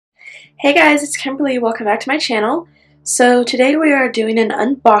Hey guys, it's Kimberly. Welcome back to my channel. So today we are doing an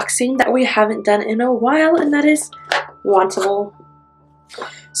unboxing that we haven't done in a while, and that is Wantable.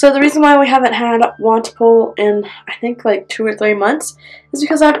 So the reason why we haven't had Wantable in I think like 2 or 3 months is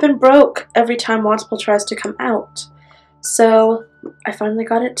because I've been broke every time Wantable tries to come out. So I finally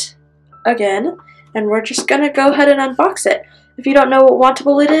got it again, and we're just gonna go ahead and unbox it. If you don't know what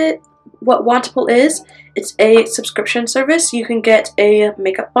Wantable is, it's a subscription service. You can get a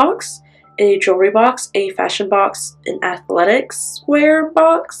makeup box, a jewelry box, a fashion box, an athletics wear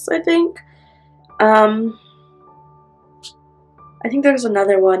box, I think. I think there's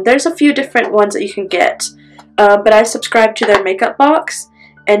another one. There's a few different ones that you can get, but I subscribe to their makeup box,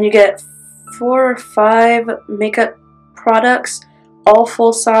 and you get 4 or 5 makeup products, all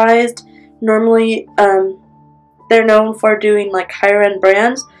full-sized. Normally, they're known for doing like higher-end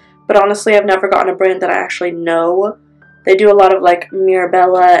brands, but honestly, I've never gotten a brand that I actually know. They do a lot of like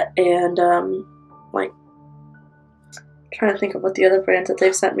Mirabella and like, trying to think of what the other brands that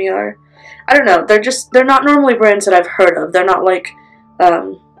they've sent me are. I don't know. They're not normally brands that I've heard of. They're not like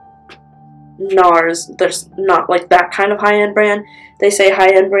NARS. There's not like that kind of high-end brand. They say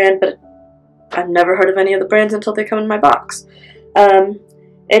high-end brand, but I've never heard of any of the brands until they come in my box.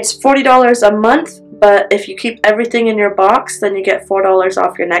 It's $40 a month, but if you keep everything in your box, then you get $4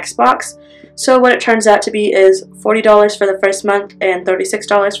 off your next box. So what it turns out to be is $40 for the first month and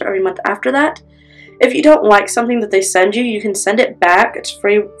 $36 for every month after that. If you don't like something that they send you, you can send it back. It's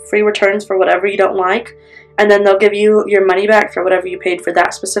free returns for whatever you don't like, and then they'll give you your money back for whatever you paid for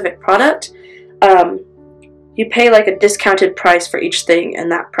that specific product. You pay like a discounted price for each thing,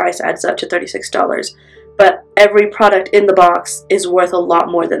 and that price adds up to $36. But every product in the box is worth a lot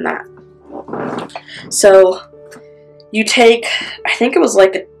more than that. So you take, I think it was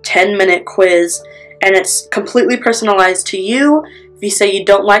like a 10-minute quiz, and it's completely personalized to you. If you say you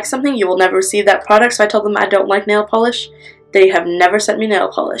don't like something, you will never receive that product. So I told them I don't like nail polish. They have never sent me nail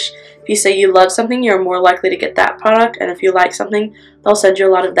polish. If you say you love something, you're more likely to get that product, and if you like something, they'll send you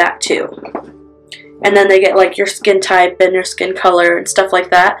a lot of that too. And then they get like your skin type and your skin color and stuff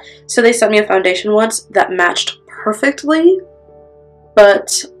like that. So they sent me a foundation once that matched perfectly,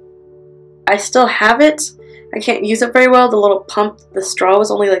 but I still have it. I can't use it very well. The little pump, the straw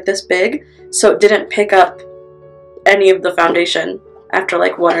was only like this big, so it didn't pick up any of the foundation after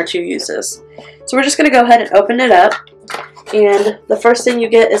like 1 or 2 uses. So we're just going to go ahead and open it up, and the first thing you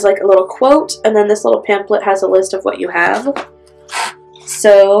get is like a little quote, and then this little pamphlet has a list of what you have.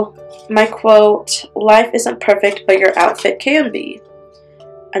 So my quote, "Life isn't perfect, but your outfit can be."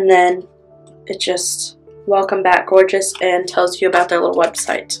 And then it just, "Welcome back, gorgeous," and tells you about their little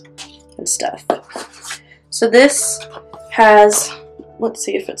website and stuff. So this has, let's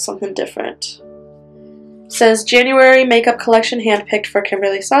see if it's something different. It says, "January makeup collection handpicked for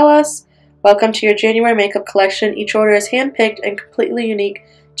Kimberly Salas. Welcome to your January makeup collection. Each order is handpicked and completely unique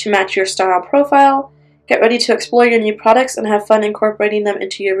to match your style profile. Get ready to explore your new products and have fun incorporating them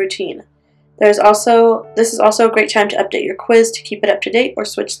into your routine. This is also a great time to update your quiz to keep it up to date or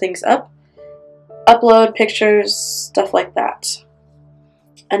switch things up. Upload pictures," stuff like that.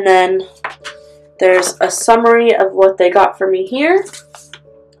 And then there's a summary of what they got for me here.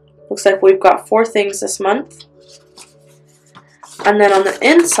 Looks like we've got 4 things this month. And then on the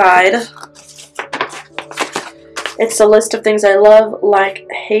inside, it's a list of things I love, like,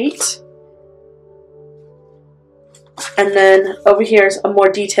 hate. And then over here is a more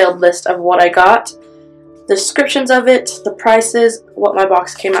detailed list of what I got. The descriptions of it, the prices, what my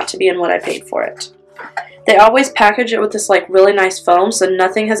box came out to be, and what I paid for it. They always package it with this like really nice foam, so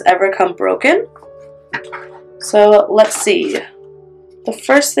nothing has ever come broken. So let's see. The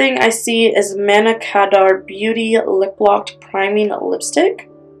first thing I see is MacLeod Beauty Lip Locked Priming Lipstick.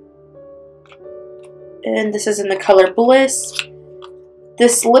 And this is in the color Bliss.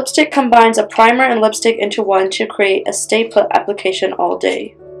 This lipstick combines a primer and lipstick into one to create a stay put application all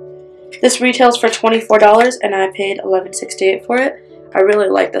day. This retails for $24, and I paid $11.68 for it. I really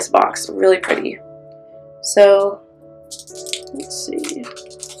like this box, really pretty. So let's see.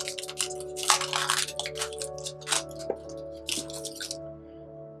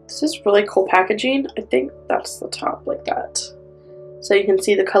 This is really cool packaging. I think that's the top like that. So you can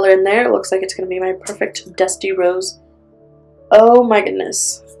see the color in there. It looks like it's going to be my perfect dusty rose. Oh my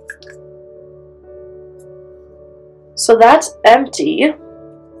goodness. So that's empty.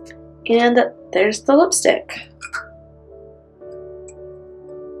 And there's the lipstick.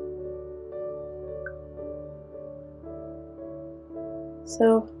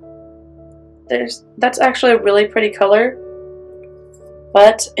 So that's actually a really pretty color,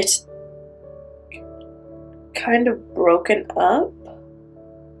 but it's kind of broken up.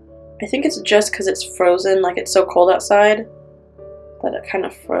 I think it's just because it's frozen, like it's so cold outside that it kind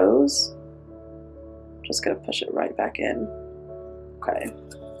of froze. Just gonna push it right back in. Okay.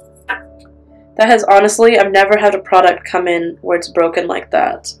 That has honestly, I've never had a product come in where it's broken like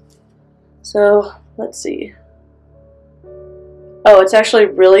that. So, let's see. Oh, it's actually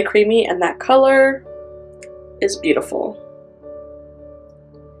really creamy and that color is beautiful.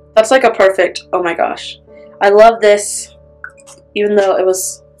 That's like a perfect, oh my gosh. I love this. Even though it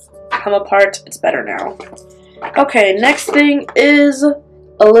was come apart, it's better now. Okay, next thing is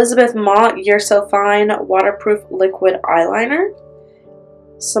Elizabeth Mott You're So Fine Waterproof Liquid Eyeliner.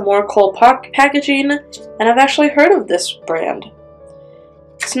 Some more cool packaging, and I've actually heard of this brand.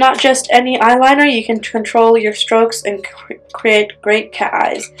 It's not just any eyeliner, you can control your strokes and create great cat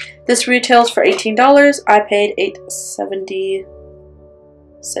eyes. This retails for $18, I paid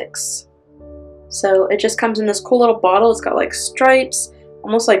 $8.76. So it just comes in this cool little bottle, it's got like stripes,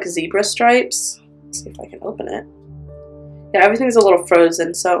 almost like zebra stripes. Let's see if I can open it. Yeah, everything's a little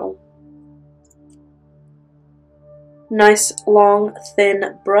frozen, so. Nice, long,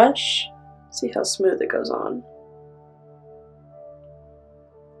 thin brush. See how smooth it goes on.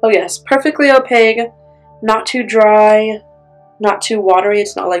 Oh yes, perfectly opaque, not too dry, not too watery.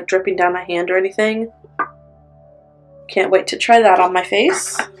 It's not like dripping down my hand or anything. Can't wait to try that on my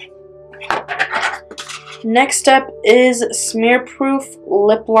face. Next up is Smear Proof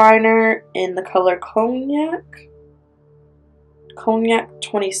Lip Liner in the color Cognac. Cognac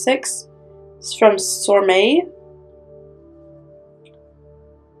 26. It's from Sourmet.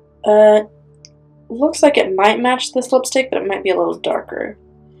 Looks like it might match this lipstick, but it might be a little darker.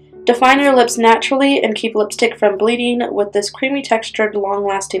 Define your lips naturally and keep lipstick from bleeding with this creamy textured,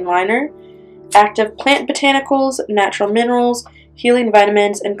 long-lasting liner. Active plant botanicals, natural minerals, healing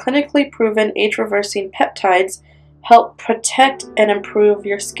vitamins, and clinically proven age-reversing peptides help protect and improve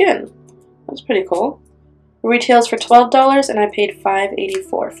your skin. That's pretty cool. It retails for $12 and I paid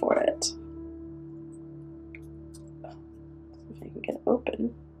 $5.84 for it. See if I can get it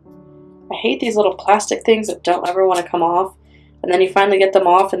open. I hate these little plastic things that don't ever want to come off, and then you finally get them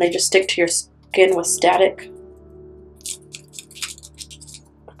off and they just stick to your skin with static.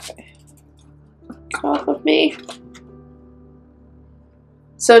 Okay. Get off of me.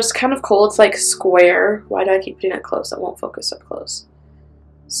 So it's kind of cool. It's like square. Why do I keep putting it close? It won't focus up close.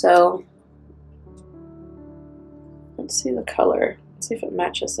 So let's see the color. Let's see if it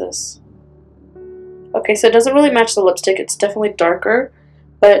matches this. Okay, so it doesn't really match the lipstick. It's definitely darker,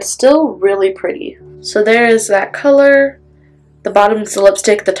 but it's still really pretty. So there is that color. The bottom is the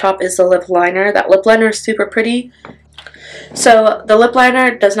lipstick, the top is the lip liner. That lip liner is super pretty. So the lip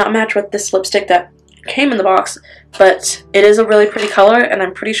liner does not match with this lipstick that came in the box, but it is a really pretty color, and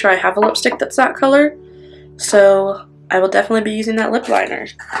I'm pretty sure I have a lipstick that's that color. So I will definitely be using that lip liner.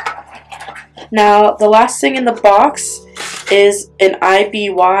 Now, the last thing in the box is an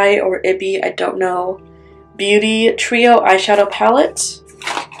IBY or IBY, I don't know, Beauty Trio Eyeshadow Palette.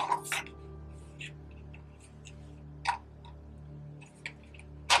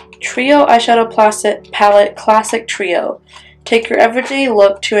 Trio Eyeshadow Palette Classic Trio. Take your everyday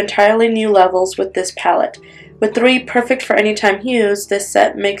look to entirely new levels with this palette. With 3 perfect for anytime hues, this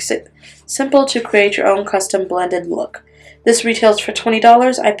set makes it simple to create your own custom blended look. This retails for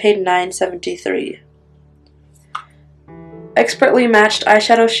 $20, I paid $9.73. Expertly matched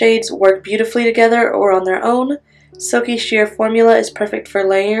eyeshadow shades work beautifully together or on their own. Silky sheer formula is perfect for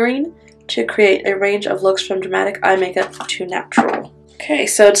layering to create a range of looks from dramatic eye makeup to natural. Okay,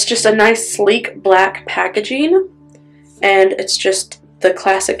 so it's just a nice sleek black packaging, and it's just the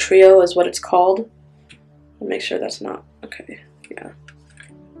Classic Trio is what it's called. I'll make sure that's not, okay, yeah.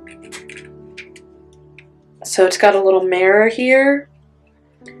 So it's got a little mirror here,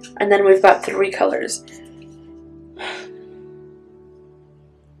 and then we've got 3 colors.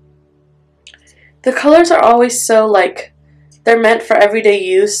 The colors are always so, like, they're meant for everyday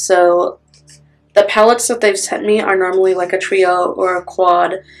use, so the palettes that they've sent me are normally like a trio or a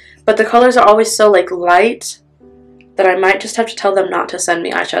quad, but the colors are always so, like, light that I might just have to tell them not to send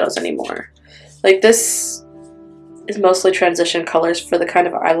me eyeshadows anymore. Like, this is mostly transition colors for the kind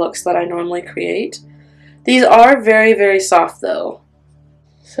of eye looks that I normally create. These are very, very soft, though.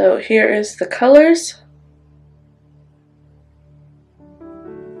 So here is the colors.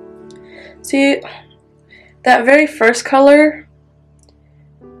 See, that very first color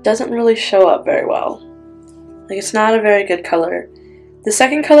doesn't really show up very well. Like, it's not a very good color. The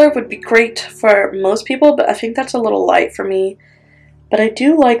second color would be great for most people, but I think that's a little light for me. But I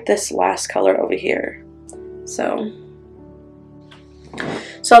do like this last color over here. So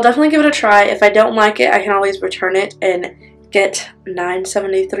I'll definitely give it a try. If I don't like it, I can always return it and get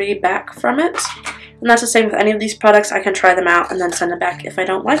 $9.73 back from it. And that's the same with any of these products. I can try them out and then send it back if I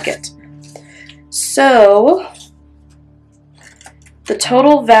don't like it. So the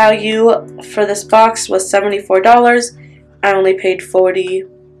total value for this box was $74. I only paid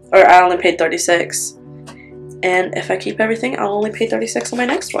 $36. And if I keep everything, I'll only pay $36 on my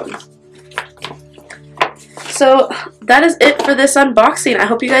next one. So that is it for this unboxing. I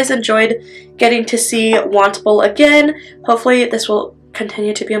hope you guys enjoyed getting to see Wantable again. Hopefully this will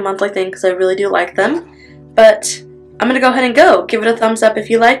continue to be a monthly thing because I really do like them. But I'm going to go ahead and go. Give it a thumbs up if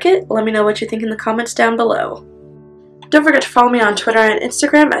you like it. Let me know what you think in the comments down below. Don't forget to follow me on Twitter and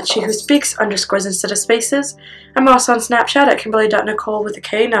Instagram at SheWhoSpeaks _ instead of spaces. I'm also on Snapchat at Kimberly.Nicole with a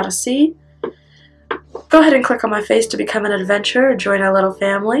K, not a C. Go ahead and click on my face to become an adventurer, join our little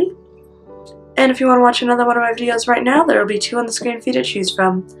family. And if you want to watch another one of my videos right now, there will be 2 on the screen for you to choose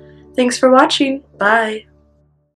from. Thanks for watching. Bye.